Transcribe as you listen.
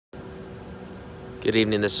Good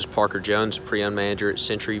evening, this is Parker Jones, pre-owned manager at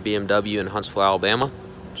Century BMW in Huntsville, Alabama.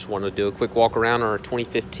 Just wanted to do a quick walk around on our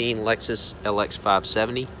 2015 Lexus LX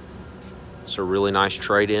 570. It's a really nice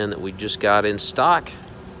trade-in that we just got in stock.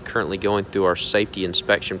 Currently going through our safety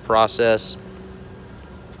inspection process.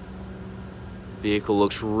 Vehicle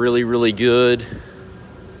looks really good.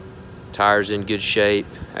 Tires in good shape.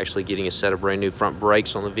 Actually getting a set of brand new front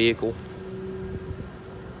brakes on the vehicle.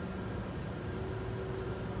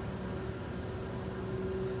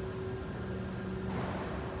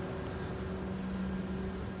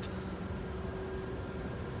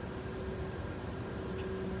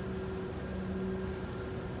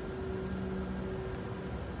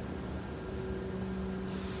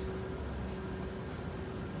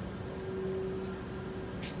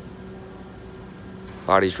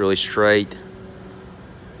 Body's really straight.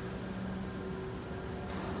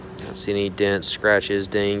 Don't see any dents, scratches,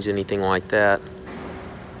 dings, anything like that.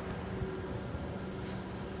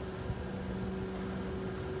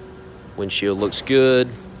 Windshield looks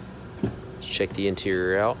good. Let's check the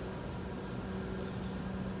interior out.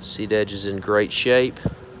 Seat edge is in great shape.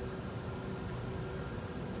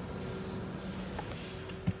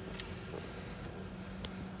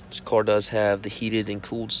 This car does have the heated and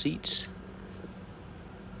cooled seats.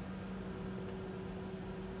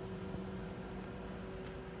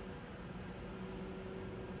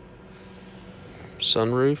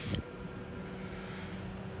 Sunroof.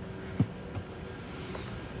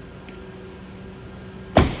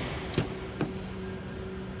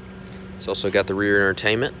 It's also got the rear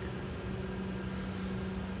entertainment.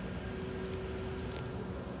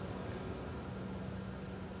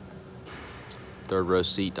 Third row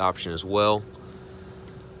seat option as well.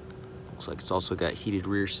 Looks like it's also got heated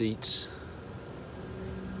rear seats.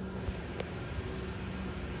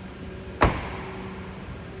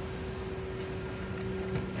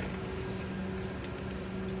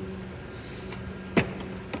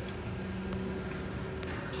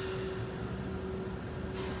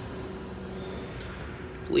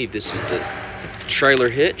 I believe this is the trailer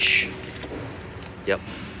hitch. Yep,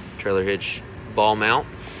 trailer hitch ball mount.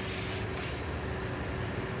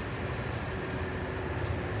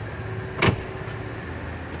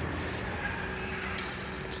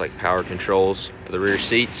 Looks like power controls for the rear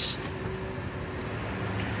seats.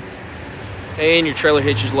 And your trailer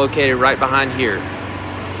hitch is located right behind here.